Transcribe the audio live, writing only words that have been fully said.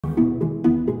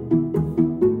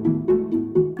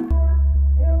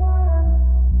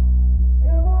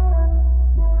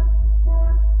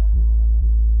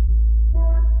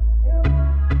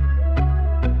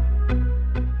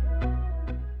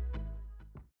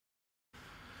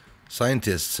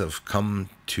Scientists have come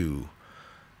to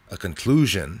a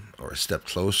conclusion, or a step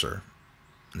closer,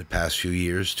 in the past few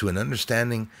years to an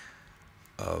understanding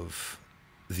of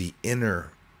the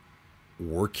inner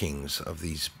workings of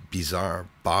these bizarre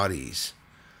bodies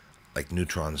like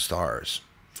neutron stars.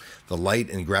 The light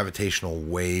and gravitational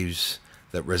waves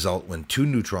that result when two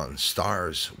neutron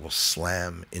stars will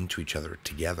slam into each other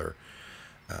together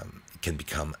can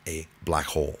become a black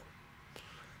hole.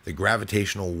 The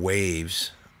gravitational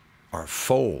waves are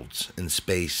folds in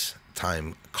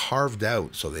space-time carved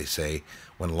out, so they say,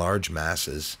 when large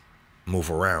masses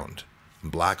move around.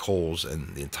 Black holes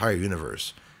and the entire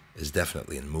universe is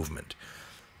definitely in movement.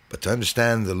 But to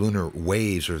understand the lunar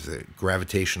waves, or the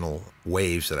gravitational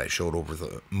waves that I showed over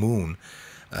the moon,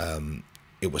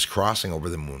 it was crossing over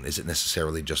the moon. Is it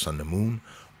necessarily just on the moon?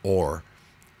 Or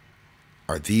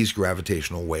are these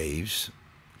gravitational waves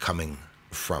coming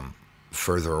from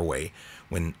further away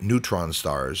when neutron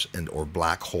stars and or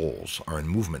black holes are in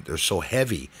movement? They're so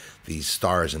heavy, these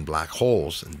stars and black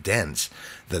holes, and dense,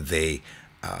 that they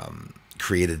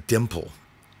create a dimple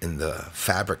in the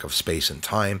fabric of space and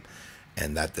time,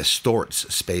 and that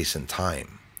distorts space and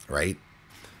time, right?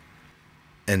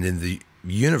 And in the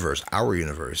universe, our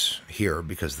universe here,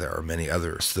 because there are many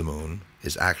others, the moon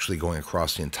is actually going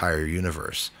across the entire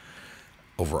universe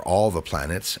over all the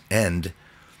planets, and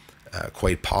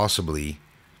quite possibly,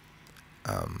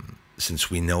 since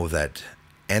we know that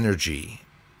energy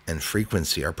and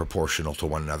frequency are proportional to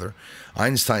one another.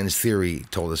 Einstein's theory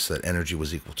told us that energy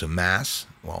was equal to mass.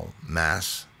 Well,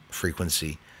 mass,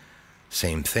 frequency,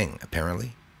 same thing,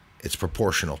 apparently. It's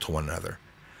proportional to one another.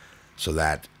 So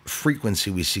that frequency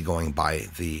we see going by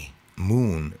the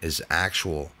moon is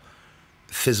actual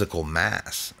physical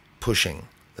mass pushing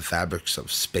the fabrics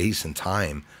of space and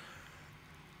time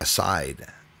aside,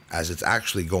 as it's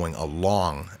actually going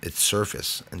along its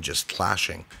surface and just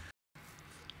clashing.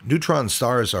 Neutron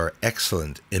stars are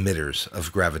excellent emitters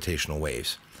of gravitational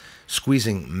waves.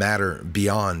 Squeezing matter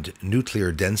beyond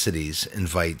nuclear densities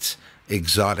invites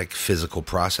exotic physical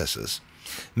processes,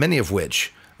 many of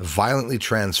which violently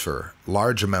transfer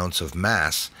large amounts of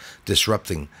mass,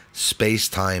 disrupting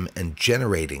space-time and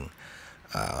generating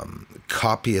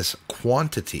copious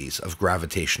quantities of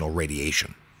gravitational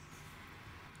radiation.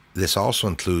 This also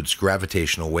includes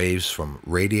gravitational waves from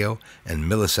radio and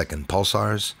millisecond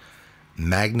pulsars,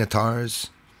 magnetars,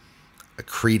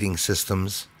 accreting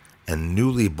systems, and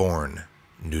newly born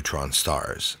neutron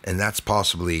stars. And that's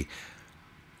possibly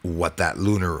what that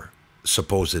lunar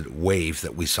supposed wave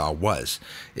that we saw was.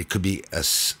 It could be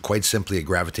quite simply a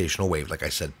gravitational wave, like I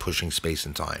said, pushing space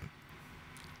and time.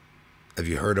 Have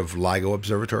you heard of LIGO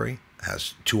Observatory? It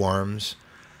has 2 arms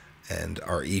and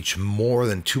are each more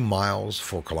than 2 miles,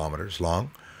 4 kilometers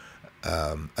long.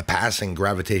 A passing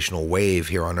gravitational wave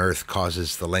here on Earth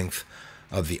causes the length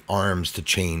of the arms to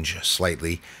change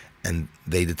slightly, and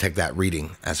they detect that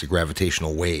reading as a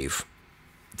gravitational wave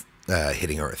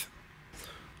hitting Earth.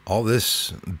 All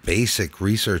this basic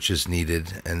research is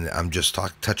needed, and I'm just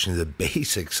touching the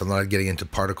basics. I'm not getting into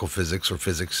particle physics or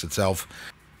physics itself.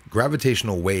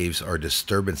 Gravitational waves are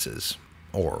disturbances,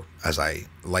 or as I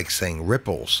like saying,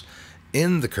 ripples,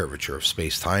 in the curvature of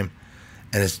space-time,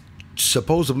 and it's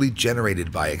supposedly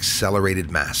generated by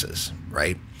accelerated masses,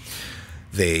 right?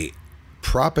 They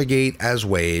propagate as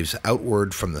waves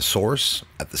outward from the source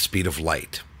at the speed of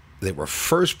light. They were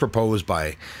first proposed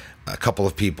by a couple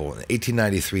of people. In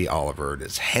 1893, Oliver, it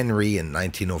is Henry in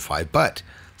 1905, but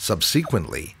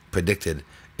subsequently predicted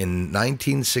in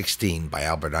 1916 by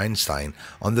Albert Einstein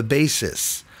on the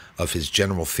basis of his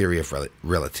general theory of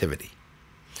relativity.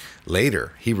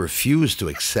 Later, he refused to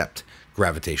accept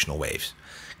gravitational waves.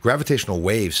 Gravitational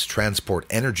waves transport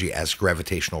energy as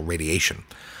gravitational radiation,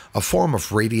 a form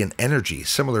of radiant energy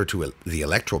similar to the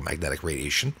electromagnetic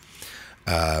radiation.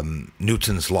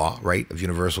 Newton's law, right, of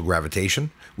universal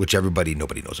gravitation, which nobody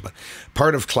knows about,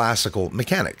 part of classical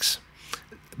mechanics.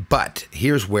 But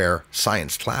here's where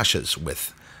science clashes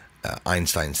with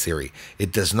Einstein's theory.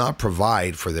 It does not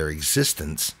provide for their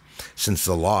existence, since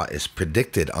the law is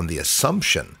predicted on the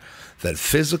assumption that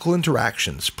physical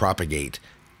interactions propagate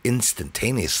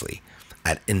instantaneously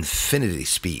at infinity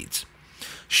speeds,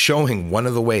 showing one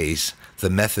of the ways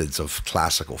the methods of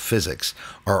classical physics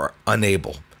are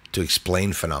unable to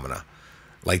explain phenomena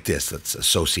like this that's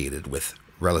associated with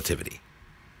relativity.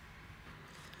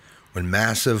 When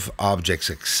massive objects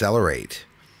accelerate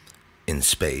in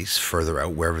space, further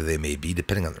out, wherever they may be,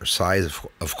 depending on their size,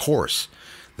 of course,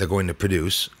 they're going to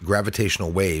produce gravitational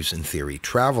waves, in theory,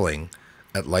 traveling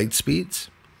at light speeds.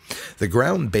 The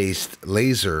ground-based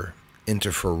laser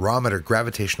Interferometer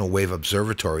Gravitational Wave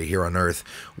Observatory here on Earth,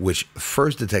 which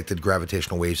first detected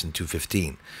gravitational waves in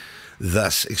 2015,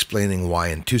 thus explaining why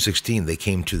in 2016 they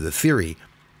came to the theory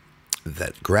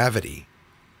that gravity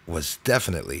was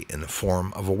definitely in the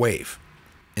form of a wave.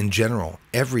 In general,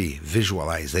 every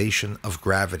visualization of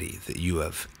gravity that you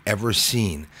have ever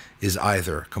seen is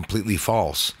either completely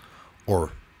false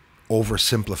or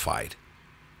oversimplified.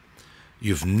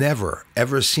 You've never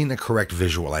ever seen a correct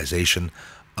visualization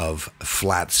of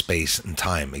flat space and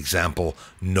time. Example,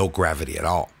 no gravity at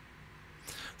all.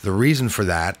 The reason for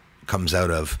that comes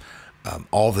out of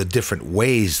all the different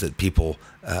ways that people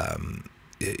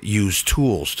use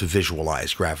tools to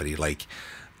visualize gravity, like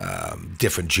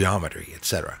different geometry,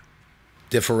 etc.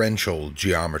 Differential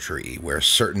geometry, where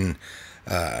certain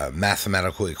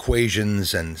mathematical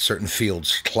equations and certain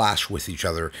fields clash with each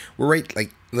other. We're right,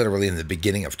 like literally in the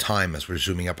beginning of time, as we're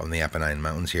zooming up on the Apennine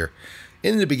Mountains here,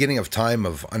 in the beginning of time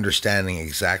of understanding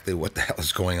exactly what the hell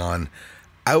is going on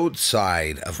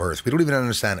outside of Earth. We don't even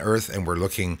understand Earth, and we're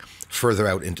looking further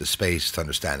out into space to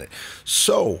understand it.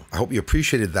 So I hope you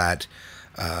appreciated that.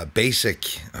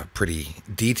 Basic, pretty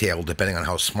detailed, depending on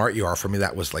how smart you are. For me,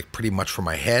 that was like pretty much for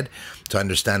my head to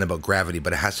understand about gravity,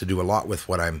 but it has to do a lot with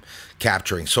what I'm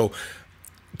capturing. So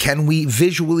can we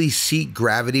visually see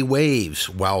gravity waves?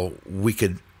 Well, we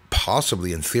could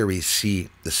possibly, in theory, see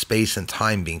the space and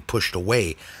time being pushed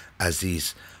away as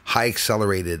these high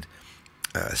accelerated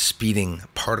speeding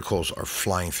particles are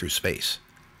flying through space.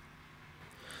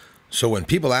 So when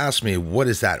people ask me, what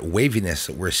is that waviness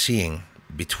that we're seeing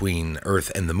between Earth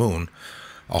and the moon,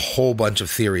 a whole bunch of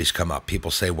theories come up.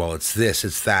 People say, well, it's this,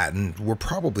 it's that, and we're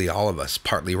probably, all of us,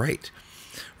 partly right?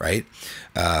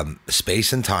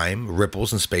 Space and time,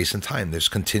 ripples in space and time. There's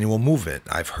continual movement.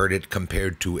 I've heard it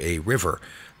compared to a river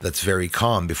that's very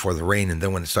calm before the rain, and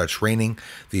then when it starts raining,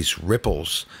 these ripple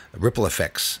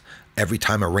effects, every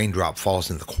time a raindrop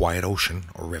falls in the quiet ocean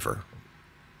or river,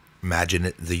 imagine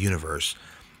it, the universe,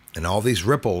 and all these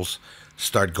ripples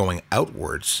start going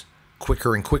outwards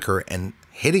quicker and quicker and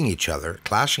hitting each other,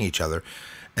 clashing each other,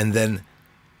 and then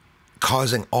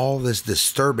causing all this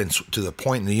disturbance to the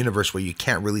point in the universe where you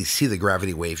can't really see the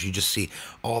gravity waves. You just see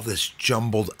all this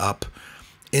jumbled up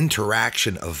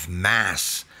interaction of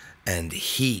mass and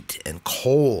heat and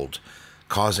cold,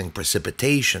 causing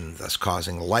precipitation, thus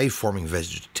causing life-forming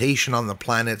vegetation on the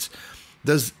planets.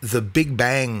 Does the Big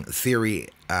Bang theory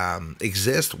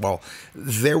exist? Well,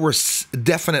 there were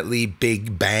definitely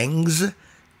Big Bangs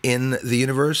in the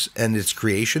universe and its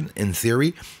creation, in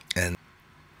theory, and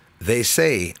they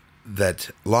say that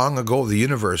long ago the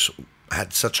universe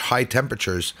had such high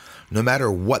temperatures, no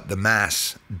matter what the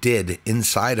mass did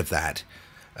inside of that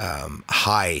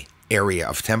high area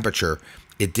of temperature,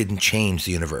 it didn't change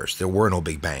the universe. There were no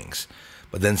Big Bangs.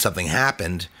 But then something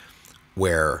happened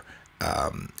where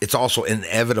it's also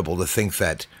inevitable to think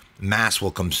that mass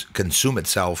will consume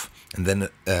itself, and then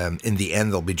in the end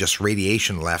there'll be just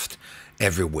radiation left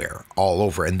everywhere, all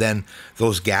over. And then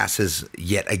those gases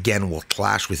yet again will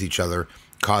clash with each other,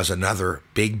 cause another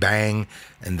Big Bang,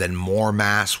 and then more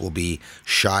mass will be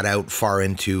shot out far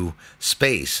into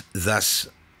space, thus,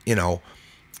 you know,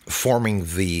 forming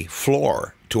the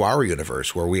floor to our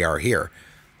universe where we are here.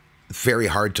 Very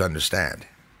hard to understand.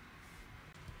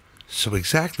 So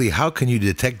exactly how can you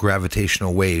detect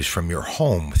gravitational waves from your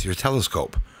home with your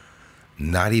telescope?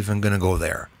 Not even going to go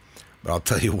there. But I'll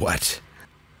tell you what.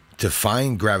 To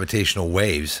find gravitational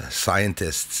waves,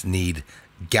 scientists need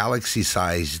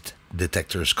galaxy-sized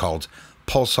detectors called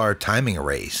pulsar timing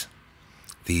arrays.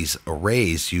 These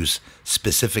arrays use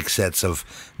specific sets of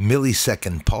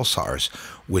millisecond pulsars,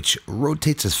 which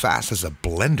rotates as fast as a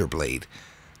blender blade.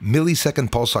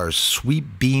 Millisecond pulsars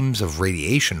sweep beams of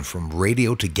radiation from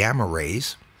radio to gamma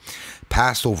rays,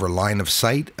 passed over line of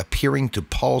sight, appearing to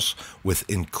pulse with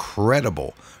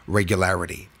incredible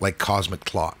regularity, like cosmic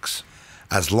clocks.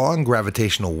 As long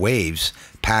gravitational waves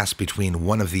pass between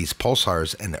one of these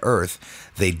pulsars and Earth,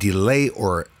 they delay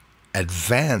or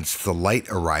advance the light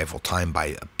arrival time by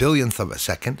a billionth of a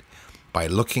second by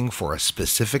looking for a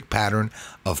specific pattern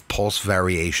of pulse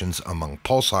variations among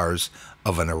pulsars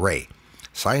of an array.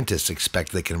 Scientists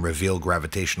expect they can reveal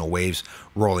gravitational waves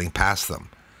rolling past them.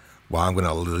 Well, I'm going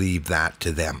to leave that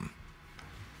to them.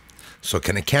 So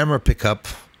can a camera pick up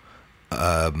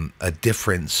a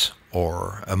difference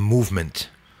or a movement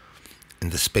in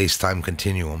the space-time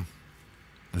continuum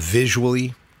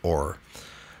visually or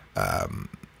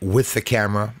with the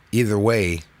camera? Either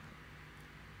way,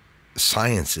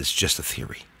 science is just a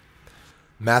theory.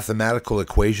 Mathematical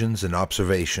equations and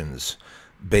observations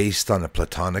based on a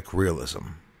Platonic realism.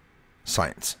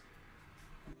 Science.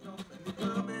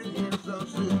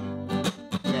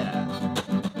 Yeah.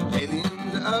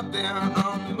 up there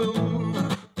on the moon.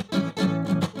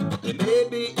 They may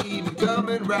be even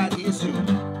coming right here soon.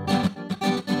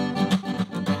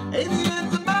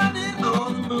 Aliens are mining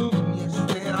on the moon. Yes,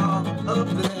 they're all up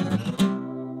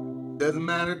there. Doesn't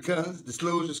matter, cause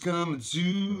disclosure's coming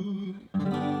soon.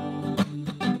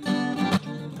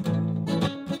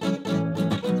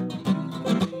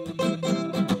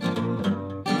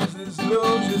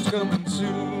 Disclosure's coming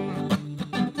soon.